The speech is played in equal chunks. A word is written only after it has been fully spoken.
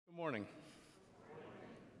morning.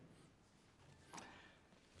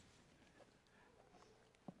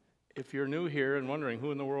 If you're new here and wondering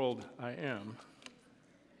who in the world I am,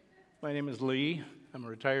 my name is Lee. I'm a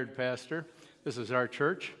retired pastor. This is our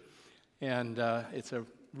church, and it's a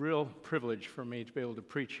real privilege for me to be able to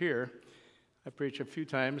preach here. I preach a few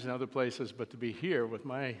times in other places, but to be here with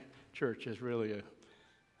my church is really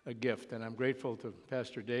a gift, and I'm grateful to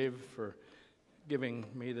Pastor Dave for giving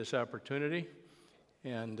me this opportunity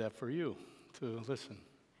and for you to listen.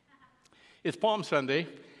 It's Palm Sunday,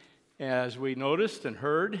 as we noticed and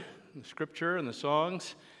heard in the scripture and the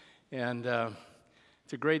songs, and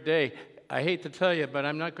it's a great day. I hate to tell you, but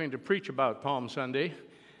I'm not going to preach about Palm Sunday.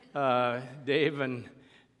 Dave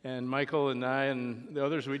and Michael and I and the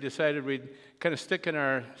others, we decided we'd kind of stick in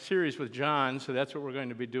our series with John, so that's what we're going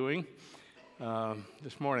to be doing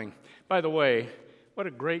this morning. By the way, what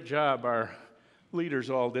a great job our leaders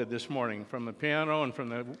all did this morning, from the piano and from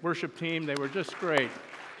the worship team. They were just great.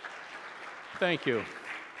 Thank you.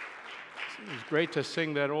 It was great to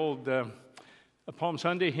sing that old Palm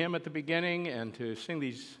Sunday hymn at the beginning and to sing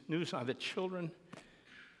these new songs. The children,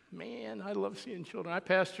 man, I love seeing children. I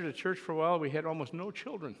pastored a church for a while. We had almost no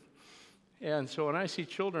children. And so when I see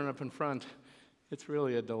children up in front, it's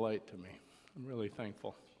really a delight to me. I'm really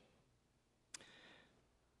thankful.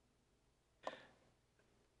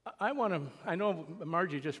 I know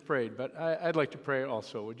Margie just prayed, but I'd like to pray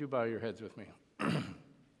also. Would you bow your heads with me?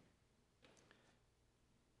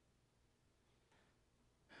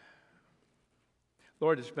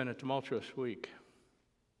 Lord, it's been a tumultuous week.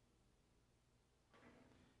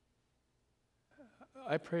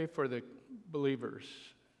 I pray for the believers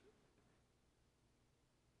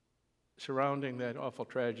surrounding that awful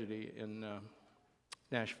tragedy in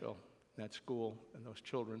Nashville, that school, and those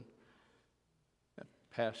children, that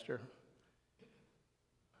pastor,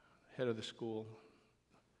 head of the school,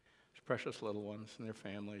 those precious little ones and their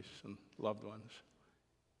families and loved ones.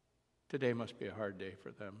 Today must be a hard day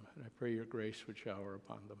for them, and I pray your grace would shower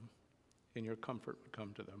upon them, and your comfort would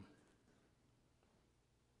come to them.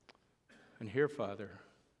 And here, Father,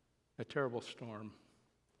 a terrible storm.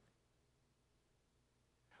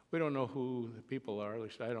 We don't know who the people are, at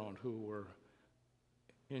least I don't, who were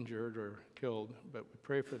injured or killed, but we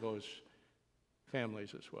pray for those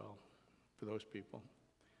families as well, for those people.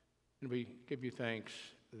 And we give you thanks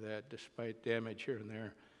that despite damage here and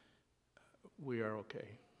there, we are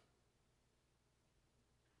okay.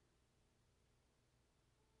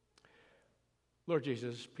 Lord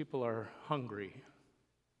Jesus, people are hungry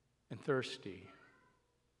and thirsty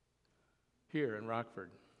here in Rockford.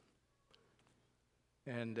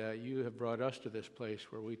 And you have brought us to this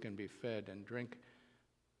place where we can be fed and drink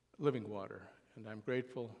living water. And I'm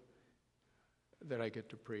grateful that I get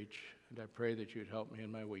to preach, and I pray that you'd help me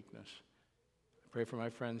in my weakness. I pray for my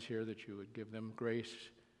friends here that you would give them grace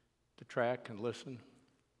to track and listen.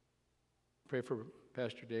 I pray for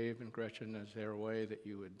Pastor Dave and Gretchen as they're away, that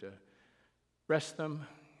you would rest them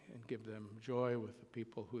and give them joy with the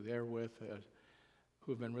people who they're with,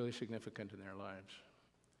 who have been really significant in their lives.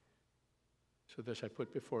 So this I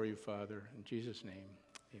put before you, Father, in Jesus' name,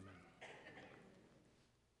 amen.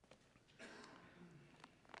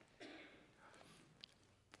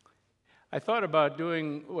 I thought about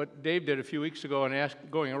doing what Dave did a few weeks ago and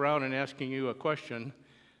going around and asking you a question.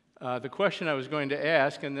 The question I was going to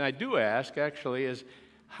ask, and I do ask actually, is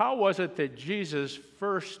how was it that Jesus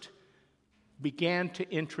first began to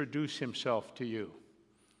introduce himself to you?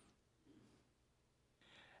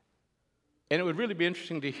 And it would really be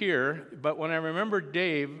interesting to hear, but when I remember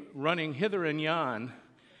Dave running hither and yon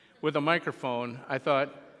with a microphone, I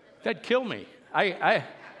thought, that'd kill me. I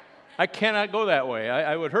cannot go that way.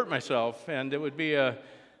 I would hurt myself, and it would be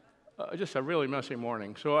just a really messy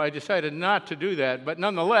morning. So I decided not to do that, but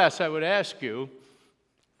nonetheless, I would ask you,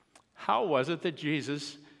 how was it that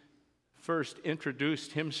Jesus first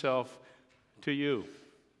introduced himself to you?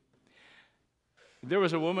 There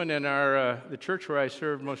was a woman in the church where I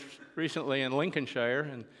served most recently in Lincolnshire,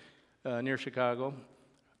 and near Chicago,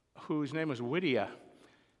 whose name was Widya.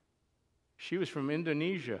 She was from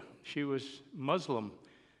Indonesia. She was Muslim.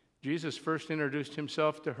 Jesus first introduced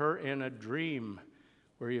himself to her in a dream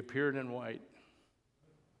where he appeared in white.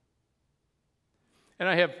 And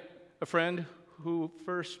I have a friend who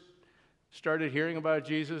first started hearing about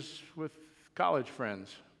Jesus with college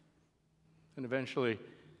friends. And eventually,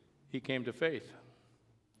 he came to faith.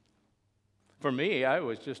 For me, I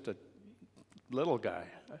was just a little guy.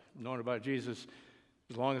 I've known about Jesus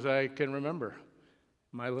as long as I can remember.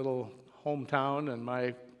 My little hometown and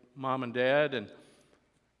my mom and dad, and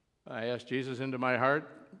I asked Jesus into my heart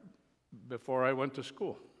before I went to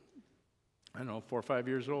school. I don't know, 4 or 5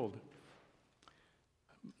 years old.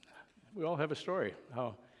 We all have a story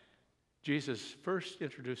how Jesus first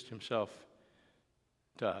introduced himself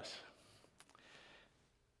to us.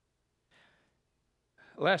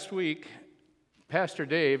 Last week, Pastor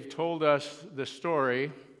Dave told us the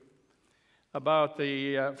story about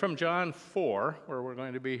from John 4, where we're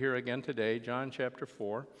going to be here again today, John chapter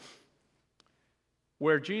 4,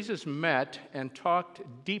 where Jesus met and talked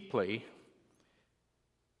deeply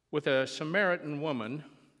with a Samaritan woman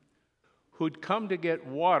who'd come to get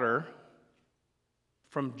water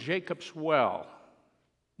from Jacob's well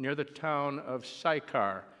near the town of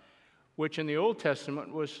Sychar, which in the Old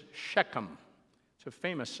Testament was Shechem. It's a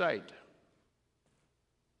famous site.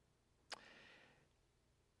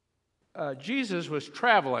 Jesus was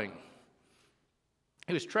traveling.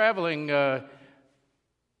 He was traveling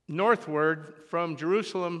northward from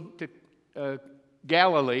Jerusalem to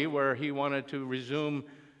Galilee, where he wanted to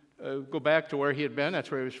go back to where he had been.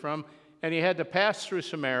 That's where he was from. And he had to pass through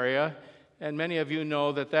Samaria. And many of you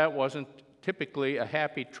know that that wasn't typically a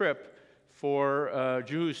happy trip for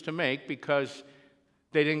Jews to make because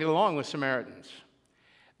they didn't get along with Samaritans.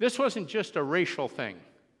 This wasn't just a racial thing.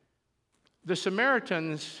 The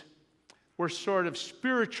Samaritans were sort of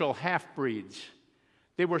spiritual half-breeds.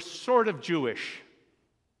 They were sort of Jewish.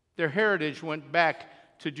 Their heritage went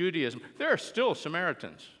back to Judaism. There are still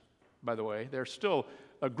Samaritans, by the way. They're still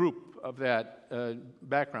a group of that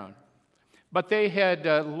background. But they had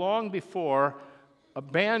long before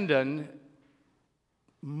abandoned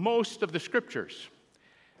most of the scriptures.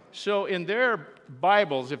 So in their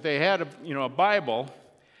Bibles, if they had a Bible,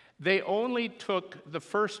 they only took the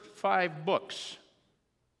first 5 books.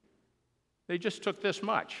 They just took this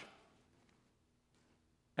much.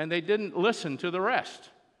 And they didn't listen to the rest.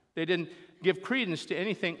 They didn't give credence to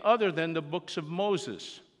anything other than the books of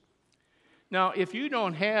Moses. Now, if you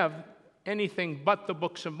don't have anything but the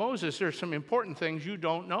books of Moses, there's some important things you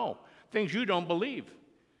don't know, things you don't believe.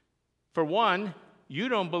 For one, you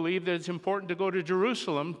don't believe that it's important to go to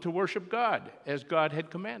Jerusalem to worship God, as God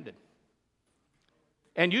had commanded.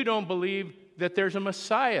 And you don't believe that there's a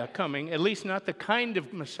Messiah coming, at least not the kind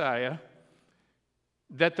of Messiah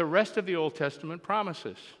that the rest of the Old Testament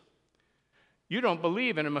promises. You don't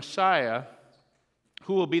believe in a Messiah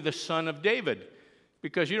who will be the son of David,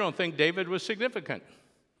 because you don't think David was significant.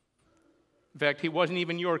 In fact, he wasn't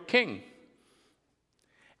even your king.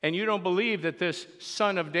 And you don't believe that this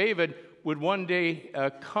son of David would one day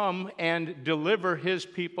come and deliver his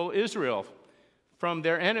people Israel from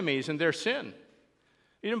their enemies and their sin.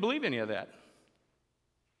 You didn't believe any of that.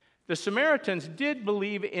 The Samaritans did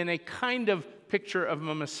believe in a kind of picture of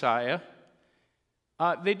a Messiah.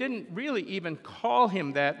 They didn't really even call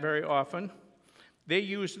him that very often. They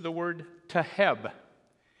used the word taheb,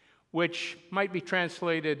 which might be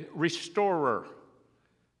translated restorer.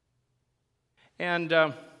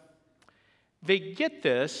 And they get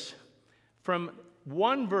this from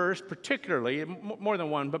one verse particularly, more than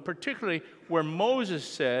one, but particularly where Moses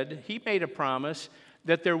said, he made a promise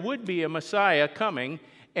that there would be a Messiah coming,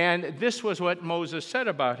 and this was what Moses said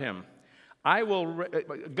about him.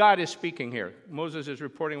 God is speaking here. Moses is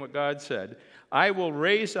reporting what God said. I will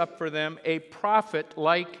raise up for them a prophet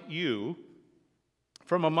like you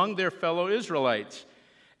from among their fellow Israelites,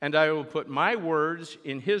 and I will put my words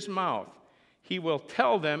in his mouth. He will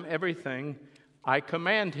tell them everything I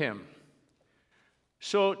command him.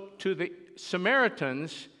 So to the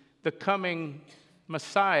Samaritans, the coming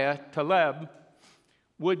Messiah, Taleb,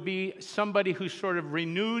 would be somebody who sort of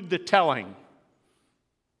renewed the telling.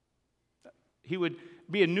 He would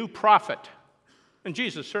be a new prophet. And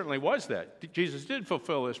Jesus certainly was that. Jesus did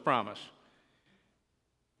fulfill his promise.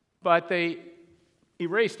 But they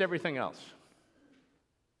erased everything else.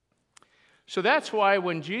 So that's why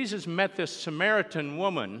when Jesus met this Samaritan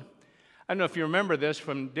woman, I don't know if you remember this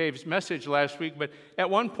from Dave's message last week, but at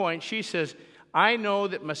one point she says, I know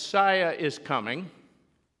that Messiah is coming.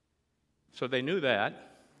 So they knew that.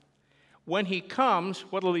 When he comes,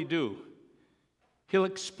 what will he do? He'll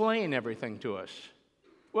explain everything to us.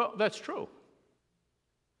 Well, that's true.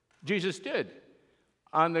 Jesus did.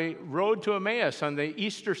 On the road to Emmaus, on the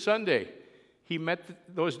Easter Sunday, he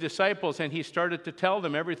met those disciples and he started to tell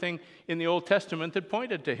them everything in the Old Testament that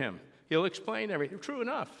pointed to him. He'll explain everything. True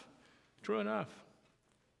enough. True enough.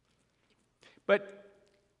 But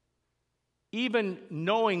even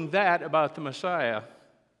knowing that about the Messiah,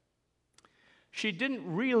 she didn't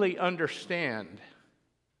really understand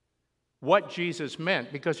what Jesus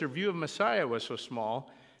meant because her view of Messiah was so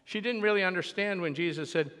small. She didn't really understand when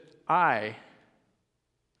Jesus said, I,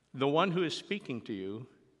 the one who is speaking to you,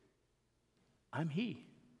 I'm he.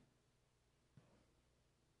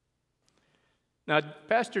 Now,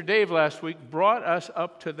 Pastor Dave last week brought us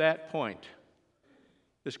up to that point,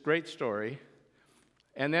 this great story,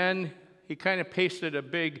 and then he kind of pasted a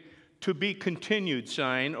big "to be continued"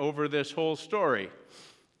 sign over this whole story.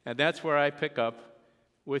 And that's where I pick up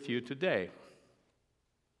with you today.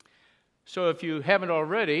 So if you haven't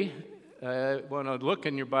already, want to look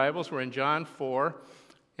in your Bibles, we're in John 4,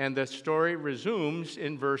 and the story resumes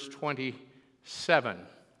in verse 27.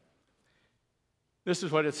 This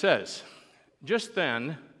is what it says. Just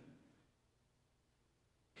then,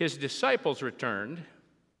 his disciples returned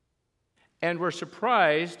and were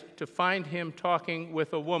surprised to find him talking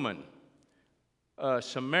with a woman, a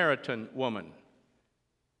Samaritan woman,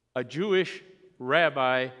 a Jewish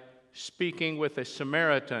rabbi speaking with a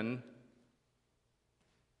Samaritan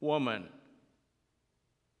woman.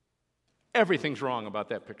 Everything's wrong about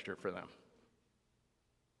that picture for them.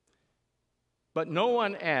 But no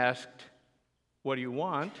one asked, "What do you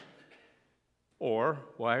want?" or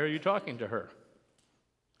 "Why are you talking to her?"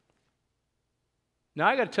 Now,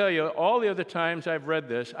 I got to tell you, all the other times I've read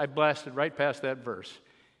this, I blasted right past that verse.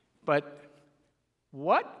 But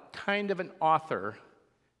what kind of an author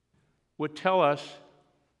would tell us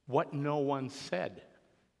what no one said?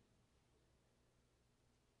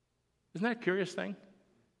 Isn't that a curious thing?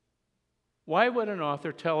 Why would an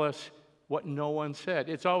author tell us what no one said?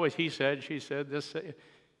 It's always he said, she said, this.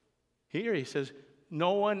 Here he says,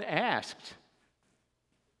 no one asked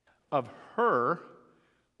of her,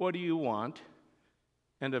 "What do you want?"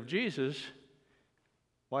 and of Jesus,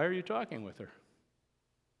 "Why are you talking with her?"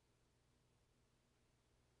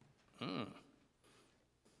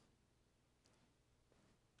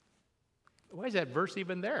 Why is that verse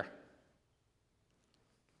even there?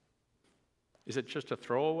 Is it just a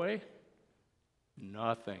throwaway?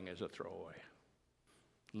 Nothing is a throwaway.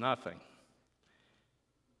 Nothing.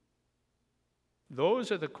 Those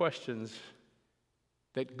are the questions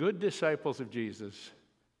that good disciples of Jesus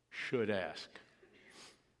should ask.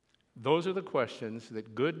 Those are the questions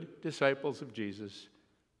that good disciples of Jesus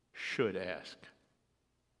should ask.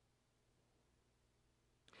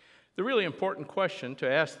 The really important question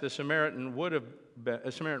to ask the Samaritan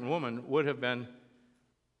woman would have been,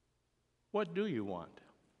 "What do you want?"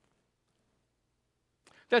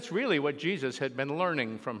 That's really what Jesus had been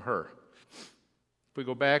learning from her. If we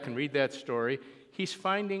go back and read that story, he's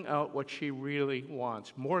finding out what she really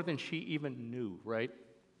wants, more than she even knew, right?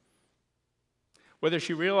 Whether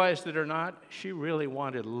she realized it or not, she really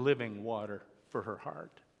wanted living water for her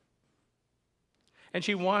heart. And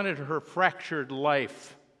she wanted her fractured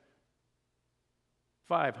life.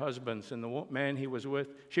 5 husbands, and the man she was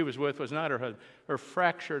with was not her husband. Her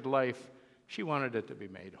fractured life, she wanted it to be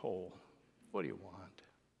made whole. What do you want?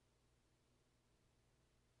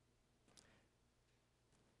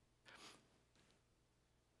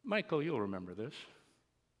 Michael, you'll remember this.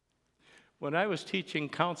 When I was teaching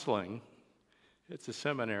counseling, it's a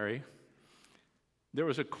seminary, there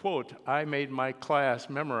was a quote I made my class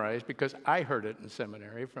memorize because I heard it in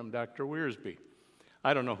seminary from Dr. Wiersbe.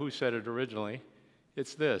 I don't know who said it originally.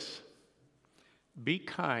 It's this: "Be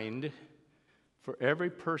kind, for every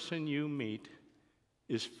person you meet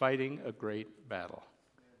is fighting a great battle."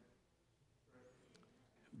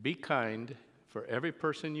 Be kind, for every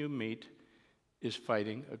person you meet is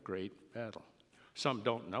fighting a great battle. Some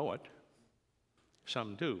don't know it.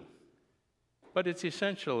 Some do. But it's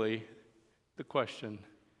essentially the question,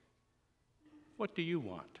 what do you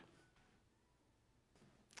want?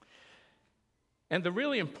 And the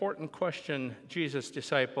really important question Jesus'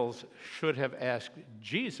 disciples should have asked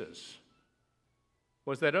Jesus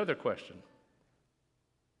was that other question.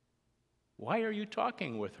 Why are you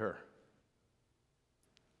talking with her?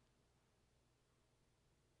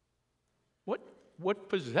 What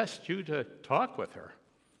possessed you to talk with her?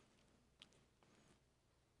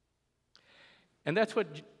 And that's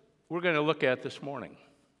what we're going to look at this morning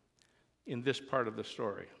in this part of the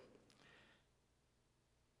story.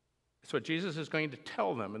 That's what Jesus is going to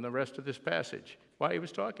tell them in the rest of this passage, why he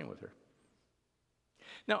was talking with her.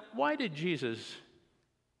 Now, why did Jesus,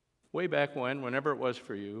 way back whenever it was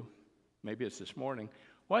for you, maybe it's this morning,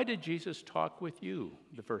 why did Jesus talk with you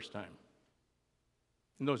the first time?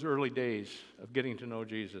 In those early days of getting to know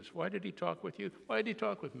Jesus, why did he talk with you? Why did he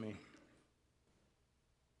talk with me?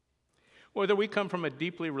 Whether we come from a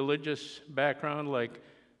deeply religious background like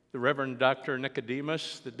the Reverend Dr.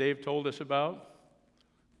 Nicodemus that Dave told us about,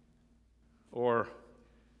 or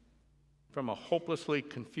from a hopelessly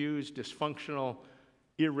confused, dysfunctional,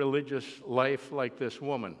 irreligious life like this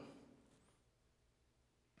woman,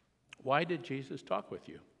 why did Jesus talk with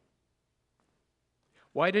you?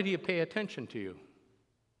 Why did he pay attention to you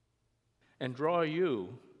and draw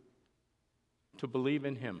you to believe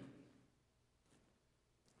in him.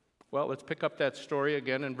 Well, let's pick up that story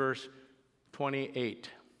again in verse 28.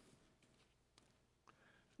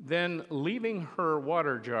 Then leaving her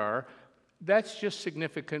water jar, that's just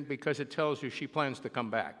significant because it tells you she plans to come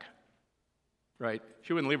back, right?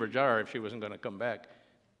 She wouldn't leave her jar if she wasn't going to come back.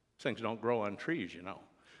 Things don't grow on trees, you know.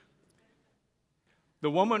 The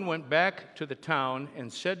woman went back to the town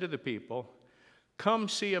and said to the people, "Come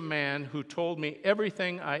see a man who told me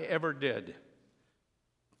everything I ever did.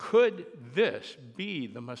 Could this be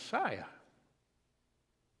the Messiah?"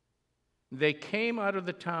 They came out of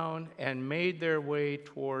the town and made their way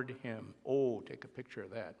toward him. Oh, take a picture of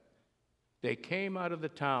that. They came out of the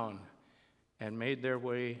town and made their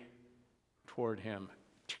way toward him.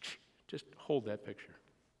 Just hold that picture.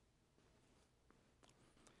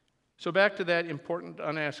 So back to that important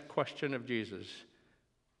unasked question of Jesus.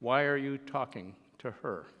 Why are you talking to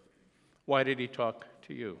her? Why did he talk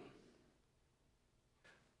to you?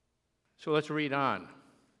 So let's read on.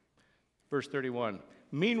 Verse 31.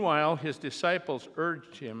 Meanwhile, his disciples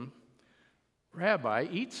urged him, "Rabbi,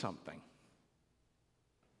 eat something."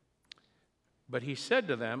 But he said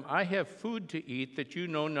to them, "I have food to eat that you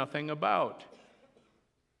know nothing about."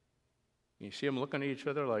 You see them looking at each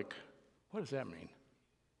other like, what does that mean?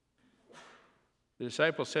 The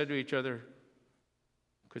disciples said to each other,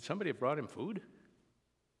 "Could somebody have brought him food?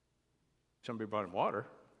 Somebody brought him water."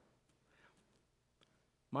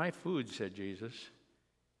 "My food," said Jesus,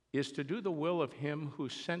 "is to do the will of him who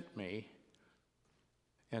sent me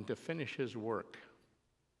and to finish his work."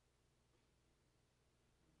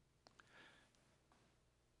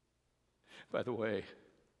 By the way,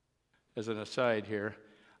 as an aside here,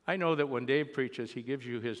 I know that when Dave preaches, he gives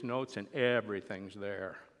you his notes and everything's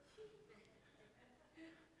there.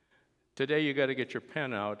 Today you got to get your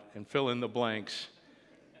pen out and fill in the blanks.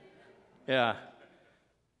 Yeah.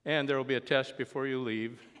 And there will be a test before you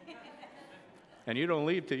leave. And you don't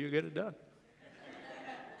leave till you get it done.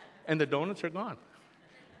 And the donuts are gone.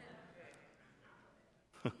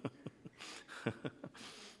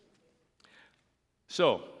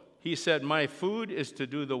 So, he said, "My food is to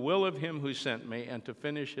do the will of him who sent me and to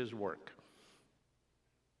finish his work."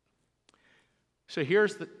 So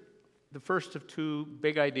here's the first of two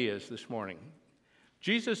big ideas this morning.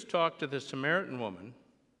 Jesus talked to the Samaritan woman,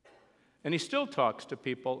 and he still talks to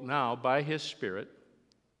people now by his Spirit,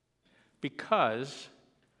 because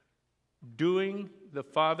doing the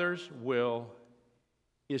Father's will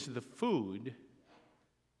is the food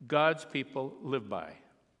God's people live by.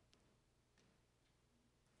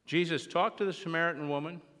 Jesus talked to the Samaritan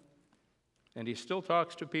woman, and he still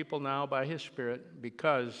talks to people now by his Spirit,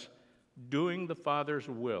 because doing the Father's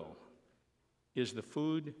will is the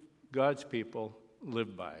food God's people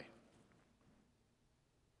live by.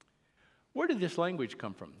 Where did this language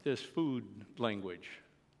come from, this food language?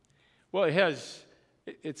 Well,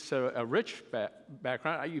 it's a rich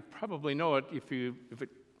background. You probably know it if you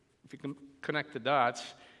can connect the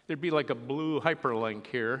dots. There'd be like a blue hyperlink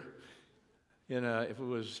here if it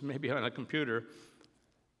was maybe on a computer.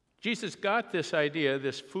 Jesus got this idea,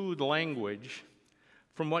 this food language,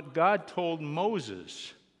 from what God told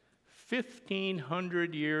Moses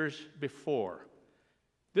 1,500 years before.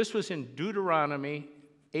 This was in Deuteronomy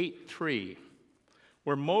 8:3.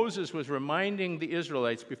 Where Moses was reminding the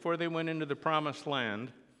Israelites before they went into the promised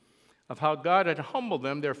land of how God had humbled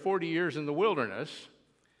them their 40 years in the wilderness,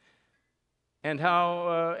 and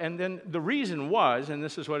then the reason was, and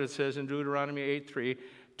this is what it says in Deuteronomy 8:3,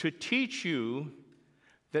 to teach you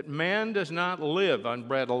that man does not live on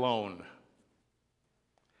bread alone,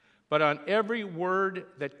 but on every word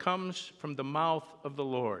that comes from the mouth of the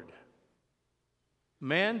Lord.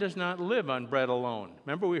 Man does not live on bread alone.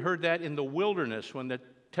 Remember, we heard that in the wilderness when the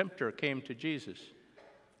tempter came to Jesus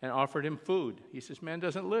and offered him food. He says, man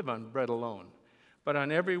doesn't live on bread alone, but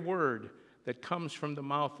on every word that comes from the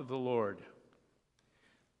mouth of the Lord.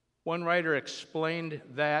 One writer explained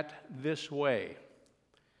that this way: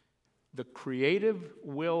 the creative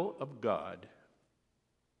will of God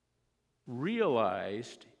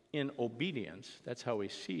realized in obedience, that's how we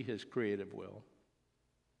see his creative will,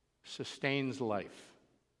 sustains life.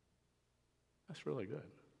 That's really good.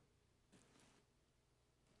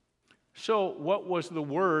 So, what was the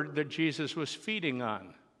word that Jesus was feeding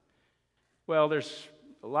on? Well, there's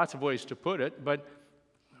lots of ways to put it, but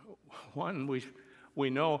one we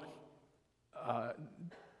know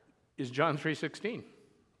is John 3:16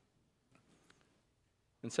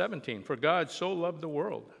 and 17. For God so loved the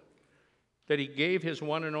world that he gave his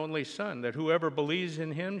one and only Son, that whoever believes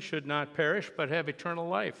in him should not perish but have eternal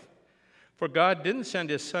life. For God didn't send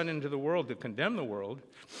his Son into the world to condemn the world,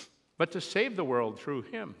 but to save the world through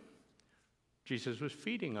him. Jesus was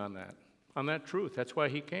feeding on that truth. That's why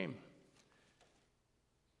he came.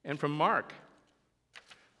 And from Mark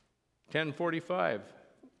 10:45,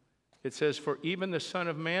 it says, "For even the Son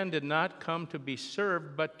of Man did not come to be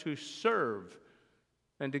served, but to serve,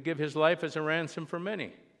 and to give his life as a ransom for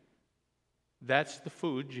many." That's the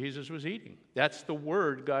food Jesus was eating. That's the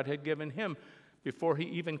word God had given him before he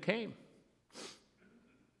even came.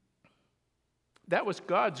 That was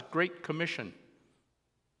God's great commission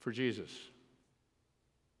for Jesus.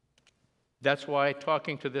 That's why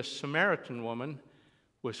talking to this Samaritan woman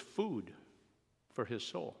was food for his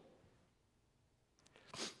soul.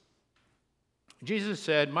 Jesus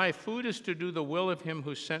said, "My food is to do the will of him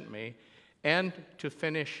who sent me and to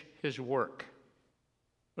finish his work."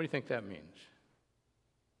 What do you think that means?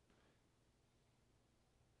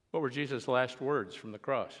 What were Jesus' last words from the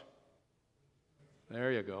cross?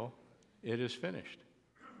 There you go. It is finished.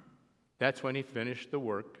 That's when he finished the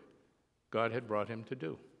work God had brought him to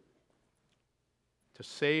do. To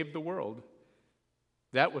save the world.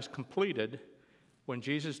 That was completed when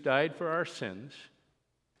Jesus died for our sins,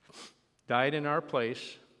 died in our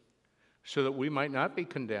place, so that we might not be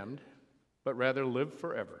condemned, but rather live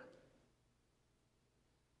forever.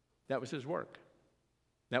 That was his work.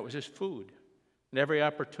 That was his food. And every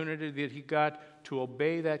opportunity that he got to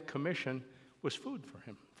obey that commission was food for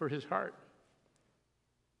him, for his heart.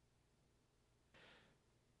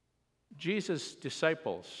 Jesus'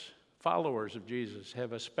 disciples, followers of Jesus,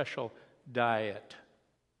 have a special diet.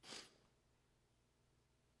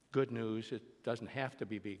 Good news, it doesn't have to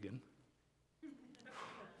be vegan.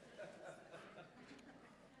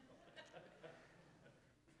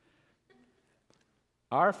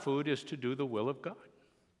 Our food is to do the will of God.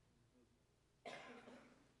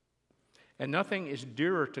 And nothing is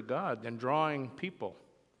dearer to God than drawing people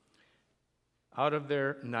out of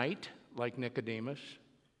their night, like Nicodemus,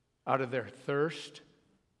 out of their thirst,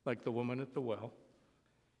 like the woman at the well,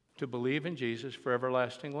 to believe in Jesus for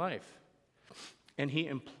everlasting life. And he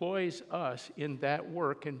employs us in that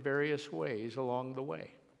work in various ways along the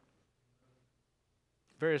way.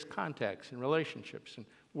 Various contacts and relationships and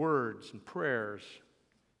words and prayers.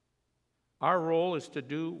 Our role is to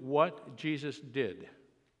do what Jesus did.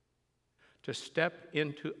 To step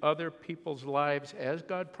into other people's lives as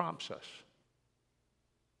God prompts us.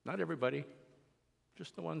 Not everybody,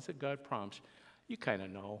 just the ones that God prompts. You kind of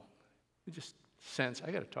know. You just sense,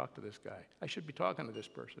 I got to talk to this guy. I should be talking to this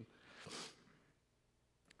person.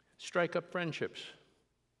 Strike up friendships.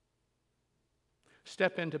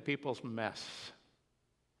 Step into people's mess.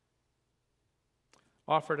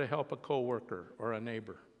 Offer to help a coworker or a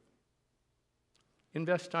neighbor.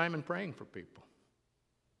 Invest time in praying for people.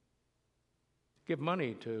 Give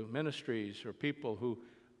money to ministries or people who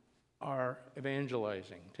are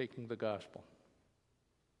evangelizing, taking the gospel.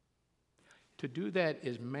 To do that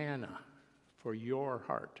is manna for your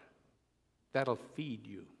heart. That'll feed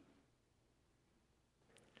you.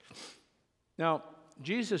 Now,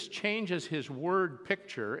 Jesus changes his word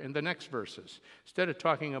picture in the next verses. Instead of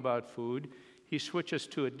talking about food, he switches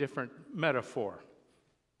to a different metaphor.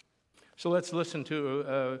 So let's listen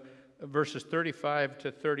to verses 35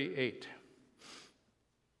 to 38.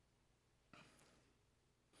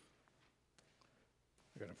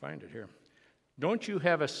 I've got to find it here. "Don't you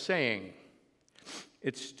have a saying,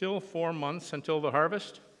 'It's still 4 months until the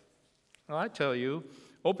harvest'? Well, I tell you,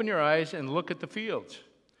 open your eyes and look at the fields.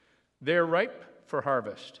 They're ripe for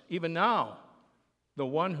harvest. Even now, the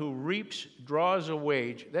one who reaps draws a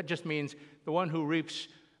wage." That just means the one who reaps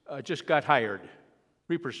just got hired.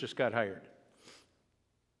 Reapers just got hired.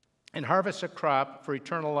 "And harvests a crop for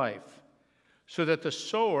eternal life, so that the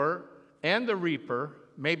sower and the reaper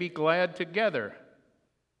may be glad together.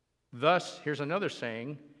 Thus," here's another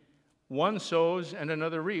saying, "one sows and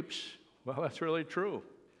another reaps." Well, that's really true.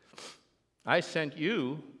 "I sent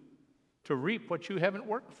you to reap what you haven't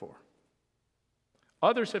worked for.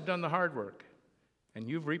 Others have done the hard work, and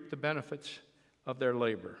you've reaped the benefits of their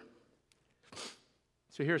labor."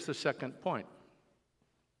 So here's the second point.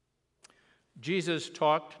 Jesus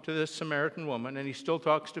talked to this Samaritan woman, and he still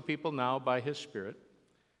talks to people now by his Spirit,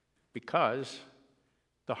 because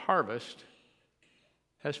the harvest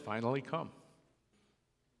has finally come.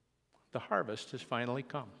 The harvest has finally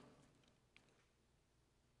come.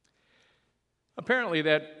 Apparently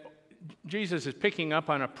that Jesus is picking up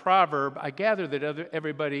on a proverb I gather that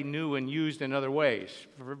everybody knew and used in other ways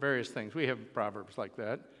for various things. We have proverbs like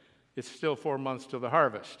that. It's still 4 months till the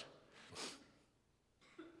harvest.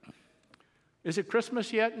 Is it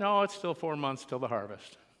Christmas yet? No, it's still 4 months till the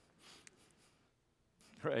harvest.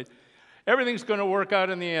 Right? Everything's going to work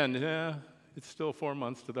out in the end. Yeah, it's still 4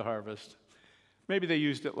 months to the harvest. Maybe they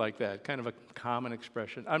used it like that, kind of a common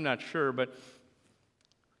expression. I'm not sure, but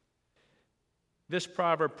this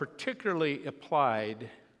proverb particularly applied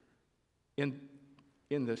in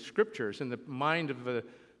the scriptures, in the mind of the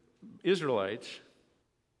Israelites,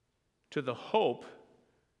 to the hope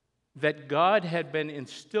that God had been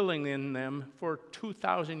instilling in them for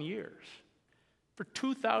 2,000 years. For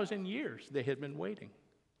 2,000 years they had been waiting.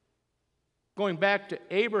 Going back to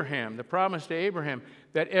Abraham, the promise to Abraham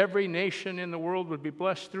that every nation in the world would be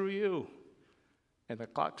blessed through you. And the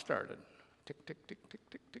clock started. Tick, tick, tick, tick,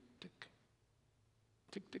 tick, tick, tick.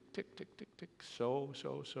 Tick, tick, tick, tick, tick, tick. So.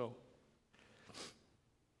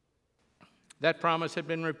 That promise had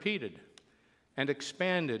been repeated and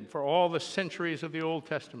expanded for all the centuries of the Old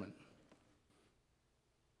Testament.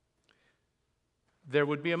 There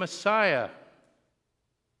would be a Messiah.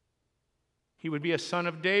 He would be a son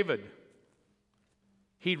of David.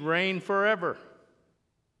 He'd reign forever.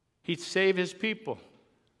 He'd save his people.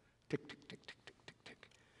 Tick, tick, tick, tick, tick, tick, tick.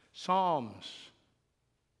 Psalms.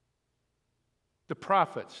 The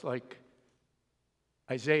prophets like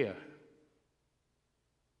Isaiah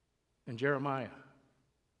and Jeremiah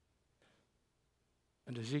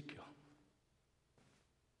and Ezekiel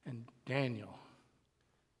and Daniel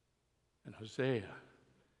and Hosea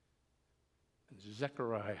and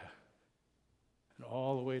Zechariah and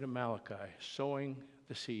all the way to Malachi, sowing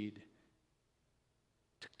the seed.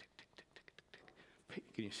 Tick, tick, tick, tick, tick, tick,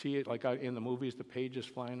 tick. Can you see it like in the movies, the pages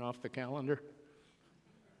flying off the calendar?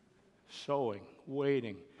 Sowing,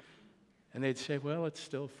 waiting. And they'd say, well, it's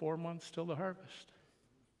still 4 months till the harvest.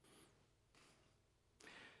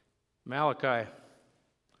 Malachi,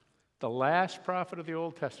 the last prophet of the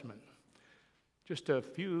Old Testament, just a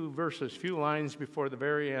few verses, few lines before the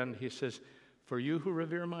very end, he says, "For you who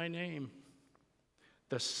revere my name,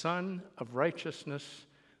 the Sun of Righteousness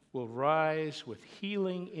will rise with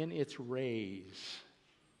healing in its rays.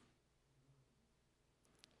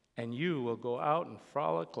 And you will go out and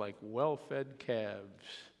frolic like well-fed calves,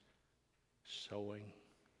 sowing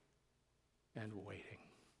and waiting."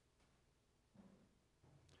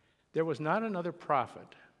 There was not another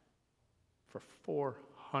prophet for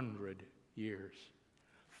 400 years.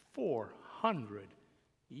 400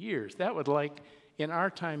 years. That would, like, in our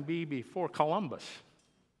time, be before Columbus.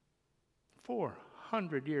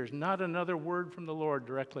 400 years. Not another word from the Lord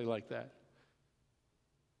directly like that.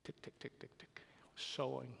 Tick, tick, tick, tick, tick.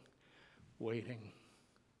 Sowing, waiting.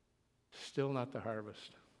 Still not the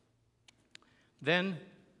harvest. Then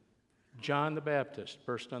John the Baptist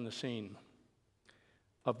burst on the scene.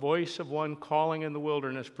 A voice of one calling in the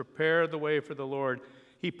wilderness, "Prepare the way for the Lord."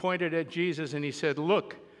 He pointed at Jesus and he said,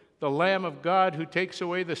 "Look, the Lamb of God who takes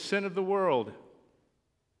away the sin of the world."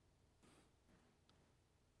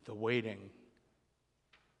 The waiting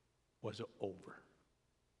was over.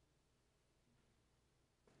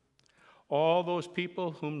 All those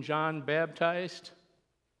people whom John baptized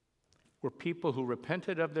were people who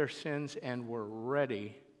repented of their sins and were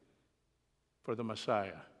ready for the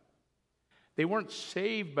Messiah. They weren't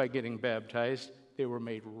saved by getting baptized. They were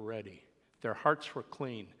made ready. Their hearts were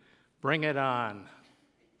clean. Bring it on.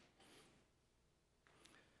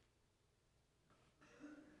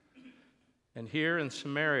 And here in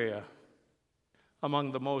Samaria,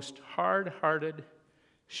 among the most hard-hearted,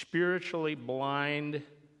 spiritually blind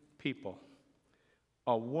people,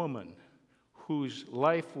 a woman whose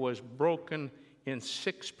life was broken in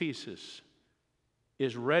 6 pieces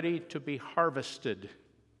is ready to be harvested,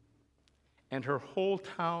 and her whole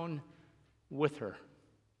town with her.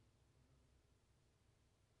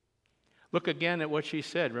 Look again at what she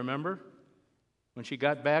said, remember? When she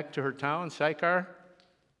got back to her town, Sychar,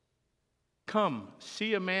 "Come,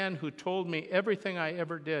 see a man who told me everything I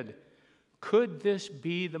ever did. Could this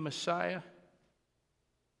be the Messiah?"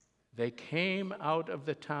 They came out of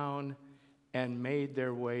the town and made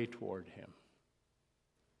their way toward him.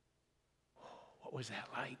 What was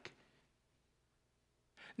that like?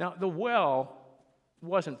 Now, the well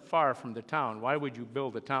wasn't far from the town. Why would you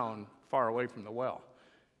build a town far away from the well?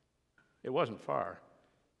 It wasn't far.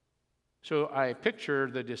 So I picture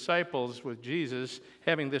the disciples with Jesus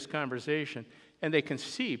having this conversation, and they can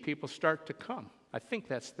see people start to come. I think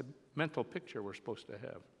that's the mental picture we're supposed to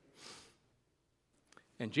have.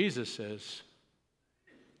 And Jesus says,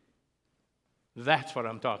 "That's what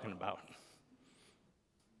I'm talking about.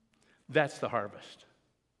 That's the harvest."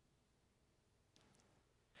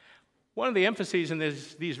 One of the emphases in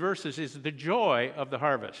these verses is the joy of the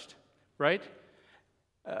harvest, right?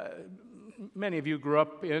 Many of you grew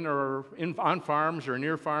up on farms or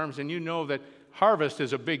near farms, and you know that harvest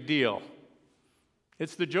is a big deal.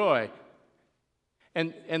 It's the joy.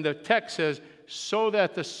 And the text says, "So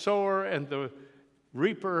that the sower and the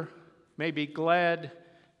reaper may be glad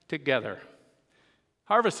together.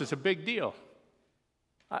 Harvest is a big deal.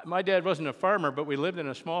 My dad wasn't a farmer, but we lived in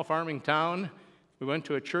a small farming town. We went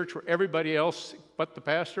to a church where everybody else but the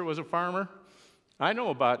pastor was a farmer. I know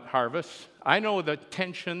about harvest. I know the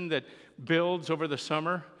tension that builds over the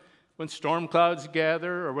summer when storm clouds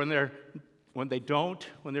gather or when they don't,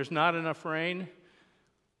 when there's not enough rain. When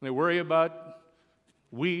they worry about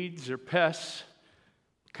weeds or pests,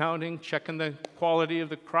 counting, checking the quality of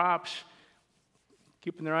the crops,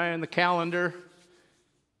 keeping their eye on the calendar,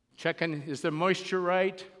 checking, is the moisture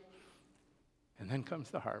right? And then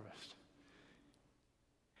comes the harvest.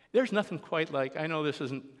 There's nothing quite like, I know this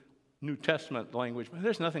isn't New Testament language, but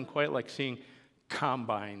there's nothing quite like seeing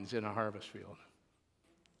combines in a harvest field.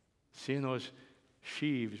 Seeing those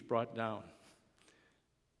sheaves brought down,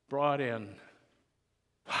 brought in.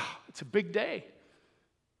 Wow, it's a big day.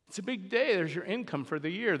 It's a big day. There's your income for the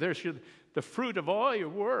year. There's the fruit of all your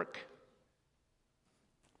work.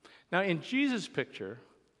 Now, in Jesus' picture,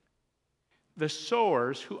 the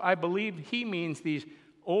sowers, who I believe he means these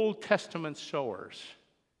Old Testament sowers,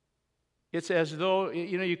 it's as though,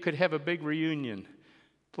 you could have a big reunion,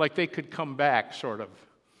 like they could come back, sort of,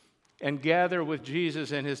 and gather with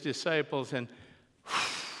Jesus and his disciples, and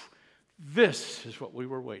this is what we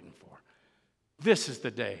were waiting for. This is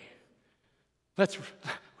the day.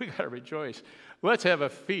 We got to rejoice. Let's have a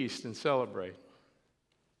feast and celebrate.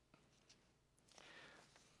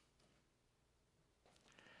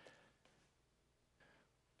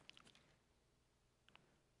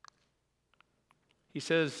 He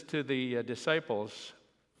says to the disciples,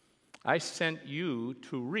 I sent you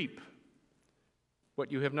to reap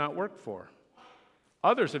what you have not worked for.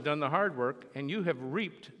 Others have done the hard work, and you have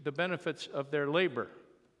reaped the benefits of their labor.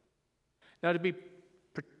 Now, to be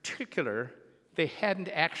particular, they hadn't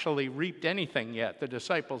actually reaped anything yet, the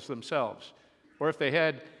disciples themselves. Or if they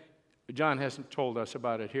had, John hasn't told us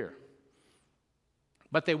about it here.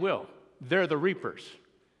 But they will. They're the reapers.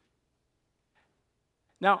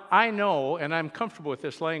 Now, I know, and I'm comfortable with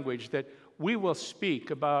this language, that we will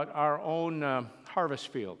speak about our own harvest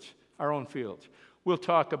fields, our own fields. We'll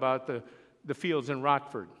talk about the fields in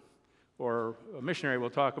Rockford, or a missionary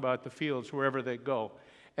will talk about the fields wherever they go.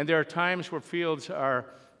 And there are times where fields are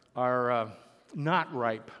not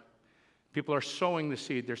ripe. People are sowing the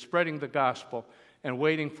seed, they're spreading the gospel and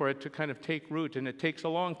waiting for it to kind of take root, and it takes a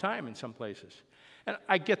long time in some places. And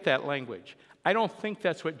I get that language. I don't think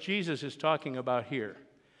that's what Jesus is talking about here.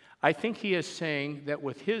 I think he is saying that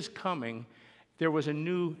with his coming, there was a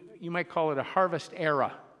new, you might call it a harvest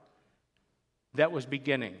era that was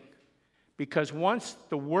beginning. Because once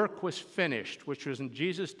the work was finished, which was when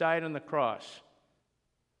Jesus died on the cross,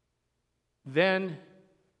 then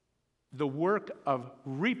the work of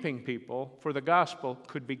reaping people for the gospel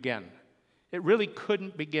could begin. It really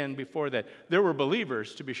couldn't begin before that. There were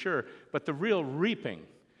believers, to be sure, but the real reaping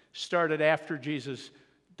started after Jesus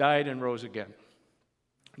died and rose again.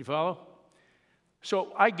 You follow?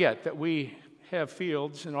 So I get that we have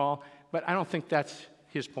fields and all, but I don't think that's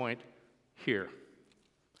his point here.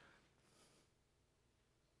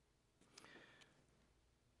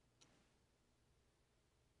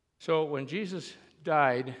 So when Jesus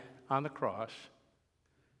died on the cross,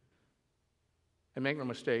 and make no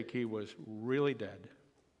mistake, he was really dead,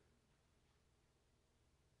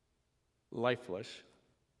 lifeless,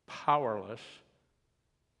 powerless.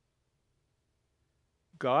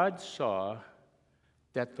 God saw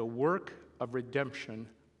that the work of redemption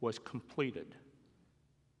was completed.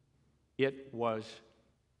 It was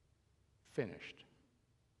finished.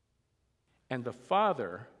 And the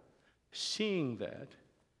Father, seeing that,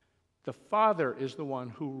 the Father is the one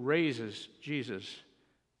who raises Jesus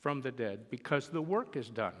from the dead because the work is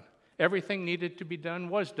done. Everything needed to be done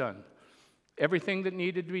was done. Everything that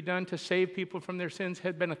needed to be done to save people from their sins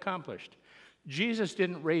had been accomplished. Jesus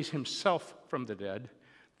didn't raise himself from the dead.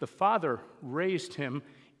 The Father raised him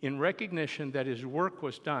in recognition that his work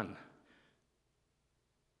was done.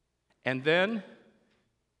 And then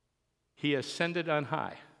he ascended on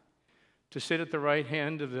high to sit at the right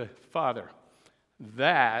hand of the Father.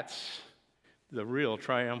 That's the real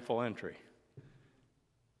triumphal entry.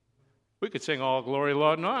 We could sing all glory,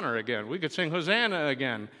 laud, and honor again. We could sing Hosanna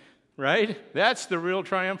again, right? That's the real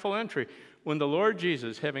triumphal entry. When the Lord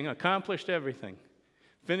Jesus, having accomplished everything,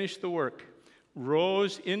 finished the work,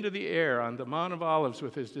 rose into the air on the Mount of Olives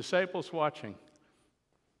with his disciples watching,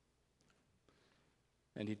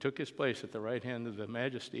 and he took his place at the right hand of the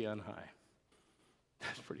Majesty on high.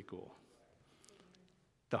 That's pretty cool.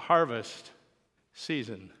 The harvest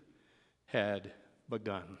season had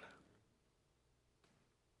begun.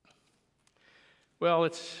 Well,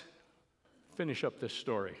 let's finish up this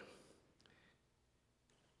story.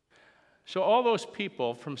 So all those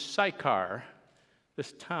people from Sychar,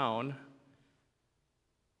 this town,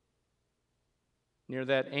 near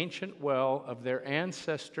that ancient well of their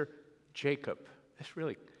ancestor Jacob.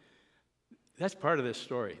 That's part of this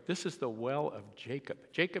story. This is the well of Jacob.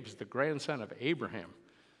 Jacob is the grandson of Abraham.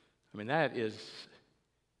 I mean, that is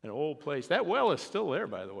an old place. That well is still there,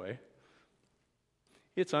 by the way.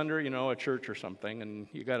 It's under, a church or something, and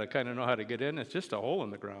you got to kind of know how to get in. It's just a hole in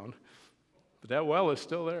the ground. But that well is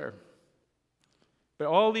still there. But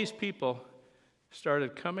all these people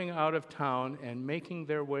started coming out of town and making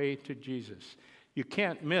their way to Jesus. You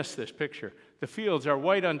can't miss this picture. The fields are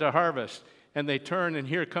white unto harvest, and they turn, and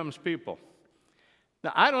here comes people.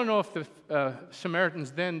 Now, I don't know if the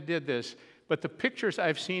Samaritans then did this, but the pictures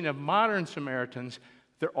I've seen of modern Samaritans,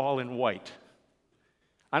 they're all in white.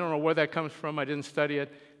 I don't know where that comes from. I didn't study it,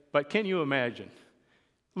 but can you imagine?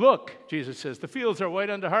 Look, Jesus says, the fields are white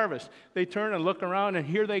unto harvest. They turn and look around, and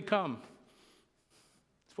here they come.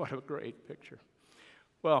 What a great picture.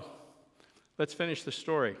 Well, let's finish the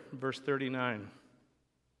story. Verse 39.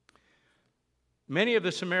 Many of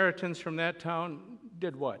the Samaritans from that town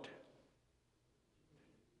did what?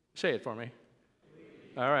 Say it for me.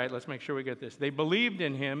 All right, let's make sure we get this. They believed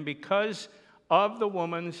in him because of the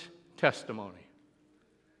woman's testimony.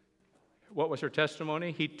 What was her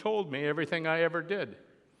testimony? He told me everything I ever did.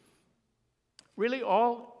 Really,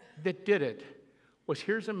 all that did it was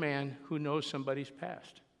here's a man who knows somebody's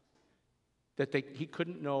past that he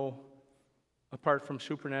couldn't know apart from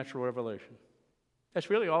supernatural revelation. That's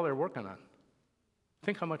really all they're working on.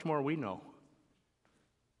 Think how much more we know.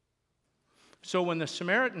 So when the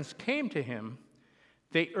Samaritans came to him,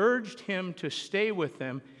 they urged him to stay with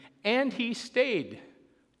them, and he stayed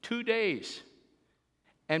 2 days.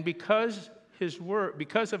 And because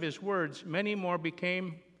of his words, many more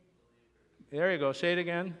became, there you go, say it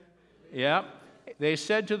again. Yeah. They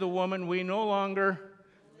said to the woman, we no longer,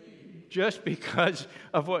 just because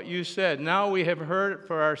of what you said. Now we have heard it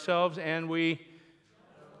for ourselves, and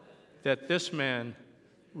that this man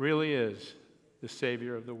really is the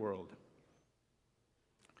Savior of the world.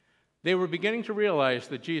 They were beginning to realize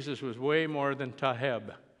that Jesus was way more than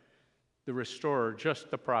Taheb, the restorer, just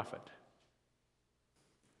the prophet.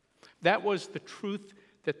 That was the truth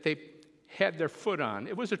that they had their foot on.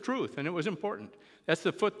 It was a truth, and it was important. That's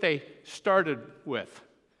the foot they started with.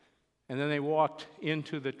 And then they walked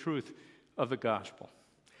into the truth of the gospel.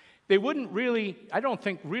 They wouldn't really, I don't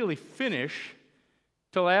think, really finish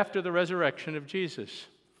till after the resurrection of Jesus.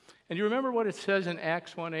 And you remember what it says in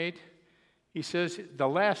Acts 1:8? He says, the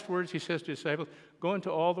last words he says to his disciples, go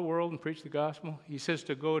into all the world and preach the gospel. He says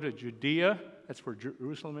to go to Judea, that's where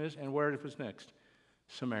Jerusalem is, and where it was next?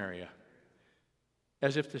 Samaria.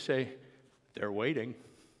 As if to say, they're waiting.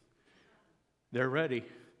 They're ready.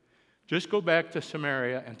 Just go back to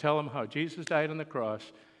Samaria and tell them how Jesus died on the cross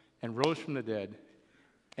and rose from the dead,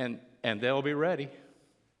 and they'll be ready.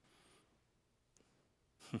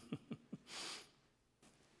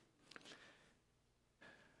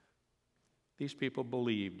 These people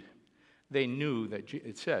believed. They knew that,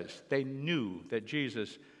 it says, they knew that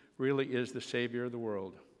Jesus really is the Savior of the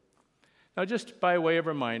world. Now, just by way of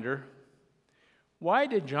reminder, why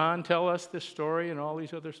did John tell us this story and all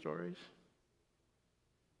these other stories?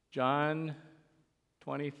 John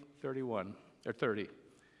 20:31 or 30.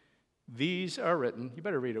 These are written, you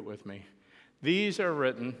better read it with me. These are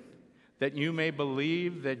written that you may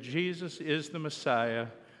believe that Jesus is the Messiah,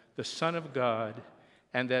 the Son of God,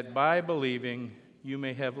 and that by believing you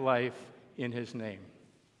may have life in his name.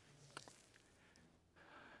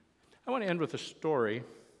 I want to end with a story.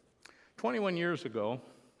 21 years ago,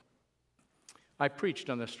 I preached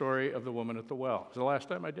on the story of the woman at the well. It was the last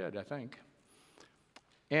time I did, I think.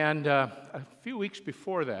 And a few weeks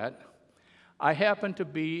before that, I happened to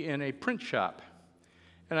be in a print shop,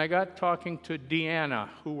 and I got talking to Deanna,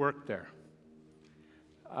 who worked there.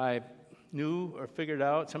 I knew or figured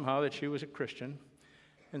out somehow that she was a Christian,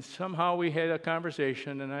 and somehow we had a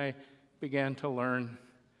conversation, and I began to learn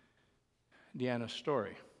Deanna's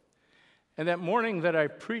story. And that morning that I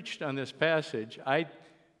preached on this passage, I,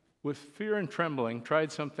 with fear and trembling,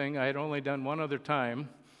 tried something I had only done one other time,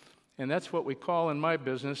 and that's what we call in my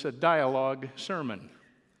business a dialogue sermon.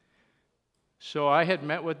 So I had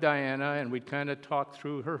met with Diana, and we'd kind of talked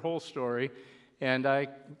through her whole story, and I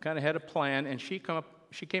kind of had a plan, and she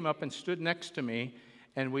came up and stood next to me,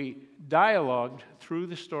 and we dialogued through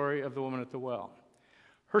the story of the woman at the well.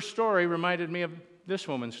 Her story reminded me of this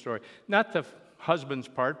woman's story. Not the husband's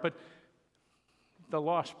part, but the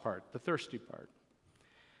lost part, the thirsty part.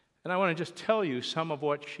 And I want to just tell you some of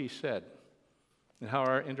what she said. and how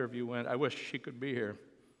our interview went. I wish she could be here.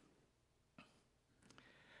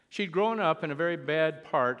 She'd grown up in a very bad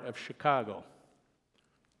part of Chicago.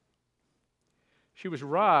 She was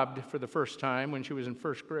robbed for the first time when she was in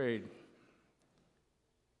first grade.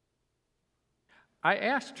 I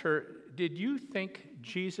asked her, "Did you think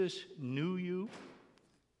Jesus knew you?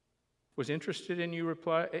 Was interested in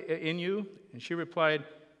you?" And she replied,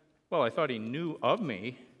 "Well, I thought he knew of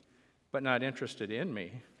me, but not interested in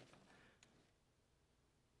me."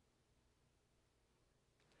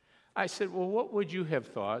 I said, "Well, what would you have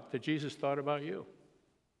thought that Jesus thought about you?"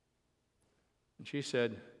 And she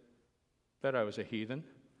said, "Bet I was a heathen.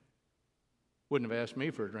 Wouldn't have asked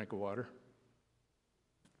me for a drink of water."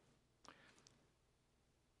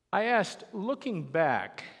 I asked, looking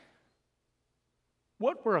back,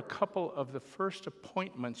 what were a couple of the first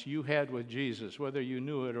appointments you had with Jesus, whether you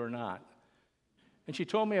knew it or not? And she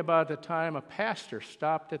told me about the time a pastor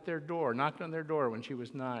stopped at their door, knocked on their door when she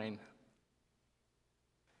was 9.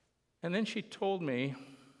 And then she told me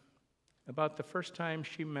about the first time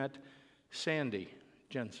she met Sandy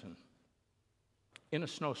Jensen in a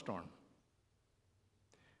snowstorm.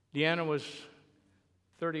 Deanna was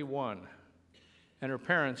 31, and her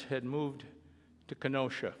parents had moved to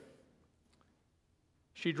Kenosha.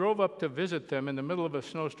 She drove up to visit them in the middle of a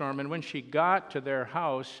snowstorm, and when she got to their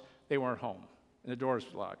house, they weren't home, and the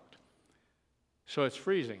doors were locked. So it's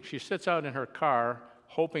freezing. She sits out in her car,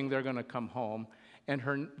 hoping they're going to come home,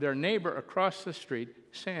 and their neighbor across the street,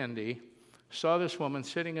 Sandy, saw this woman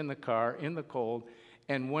sitting in the car in the cold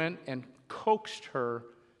and went and coaxed her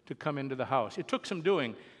to come into the house. It took some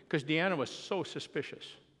doing because Deanna was so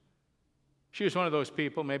suspicious. She was one of those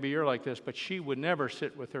people, maybe you're like this, but she would never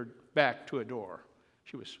sit with her back to a door.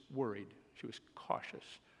 She was worried. She was cautious.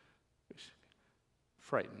 She was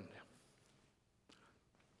frightened.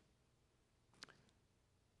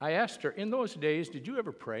 I asked her, in those days, did you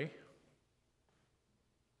ever pray?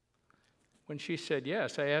 When she said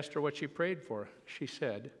yes, I asked her what she prayed for. She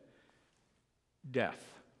said,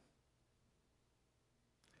 death.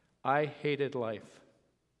 I hated life.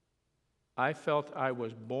 I felt I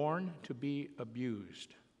was born to be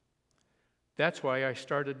abused. That's why I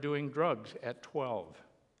started doing drugs at 12.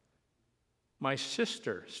 My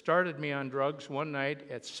sister started me on drugs one night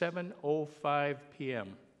at 7:05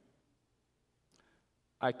 p.m.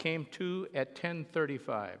 I came to at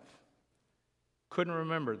 10:35. Couldn't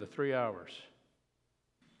remember the 3 hours.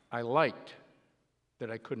 I liked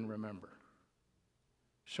that I couldn't remember.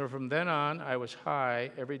 So from then on, I was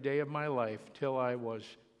high every day of my life till I was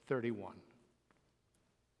 31.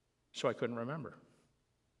 So I couldn't remember.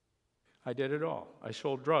 I did it all. I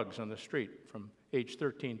sold drugs on the street from age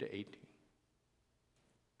 13 to 18.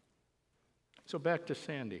 So back to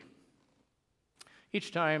Sandy.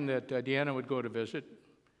 Each time that Deanna would go to visit,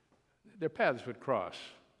 their paths would cross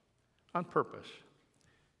on purpose.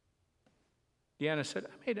 Deanna said,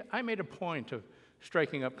 I made a point of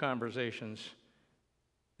striking up conversations,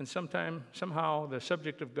 and somehow the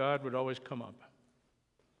subject of God would always come up.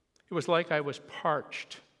 It was like I was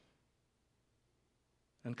parched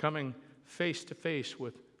and coming face to face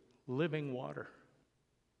with living water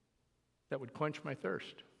that would quench my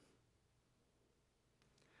thirst.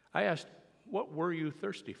 I asked, what were you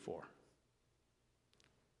thirsty for?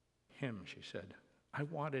 Him, she said. I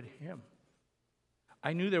wanted him.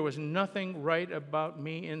 I knew there was nothing right about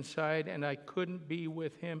me inside, and I couldn't be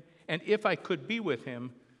with him. And if I could be with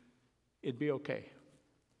him, it'd be okay.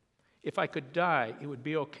 If I could die, it would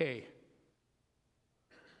be okay.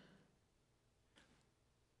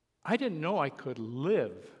 I didn't know I could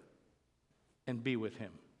live and be with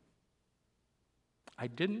him. I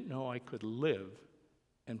didn't know I could live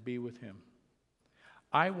and be with him.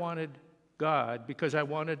 I wanted God because I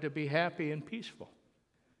wanted to be happy and peaceful.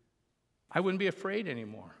 I wouldn't be afraid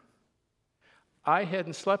anymore. I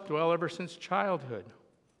hadn't slept well ever since childhood.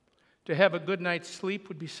 To have a good night's sleep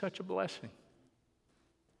would be such a blessing.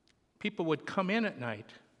 People would come in at night.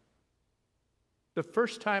 The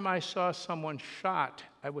first time I saw someone shot,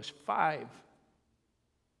 I was 5.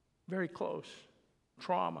 Very close.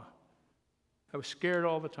 Trauma. I was scared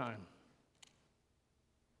all the time.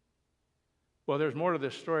 Well, there's more to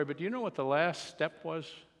this story, but do you know what the last step was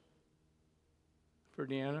for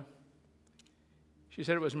Deanna? She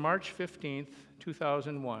said it was March 15th,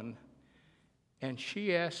 2001, and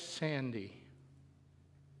she asked Sandy,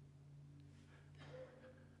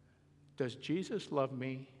 does Jesus love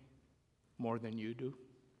me more than you do?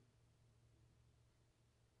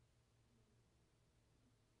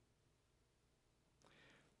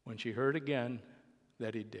 When she heard again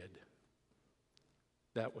that he did,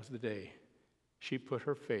 that was the day she put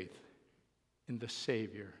her faith in the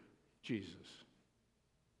Savior, Jesus.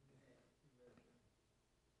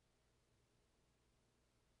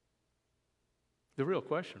 The real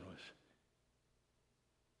question was,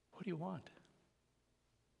 what do you want?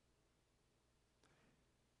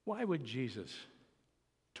 Why would Jesus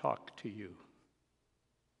talk to you?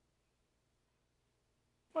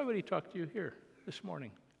 Why would he talk to you here this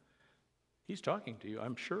morning? He's talking to you.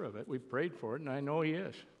 I'm sure of it. We've prayed for it, and I know he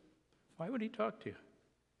is. Why would he talk to you?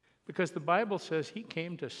 Because the Bible says he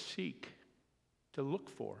came to seek, to look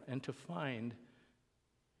for, and to find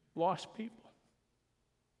lost people.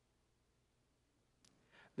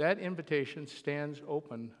 That invitation stands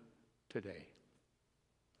open today.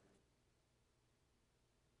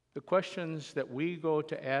 The questions that we go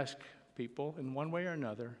to ask people in one way or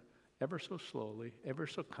another, ever so slowly, ever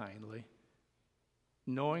so kindly,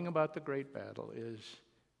 knowing about the great battle, is,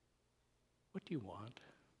 what do you want?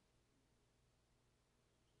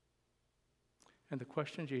 And the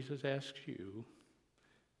question Jesus asks you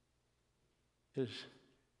is,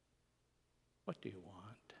 what do you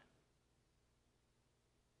want?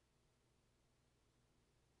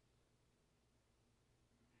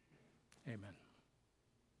 Amen.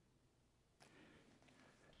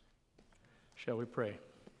 Shall we pray?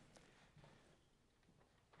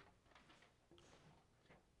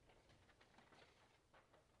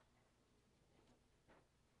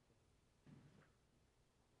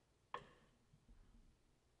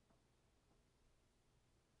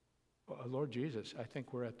 Lord Jesus, I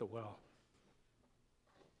think we're at the well.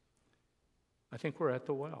 I think we're at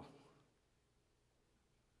the well.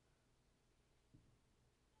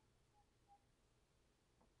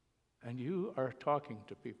 And you are talking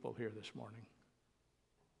to people here this morning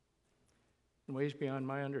in ways beyond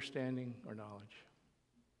my understanding or knowledge.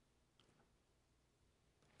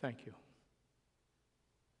 Thank you.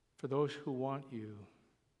 For those who want you,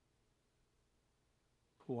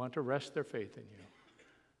 who want to rest their faith in you,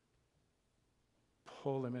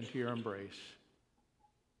 pull them into your embrace.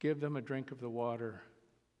 Give them a drink of the water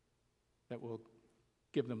that will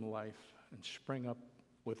give them life and spring up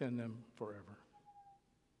within them forever.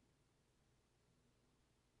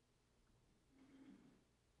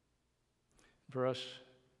 For us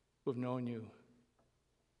who have known you,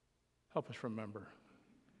 help us remember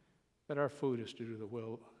that our food is to do the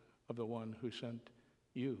will of the one who sent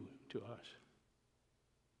you to us,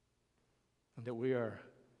 and that we are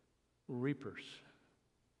reapers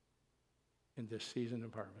in this season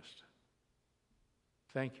of harvest.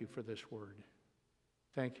 Thank you for this word.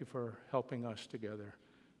 Thank you for helping us together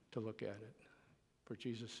to look at it. For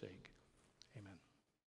Jesus' sake.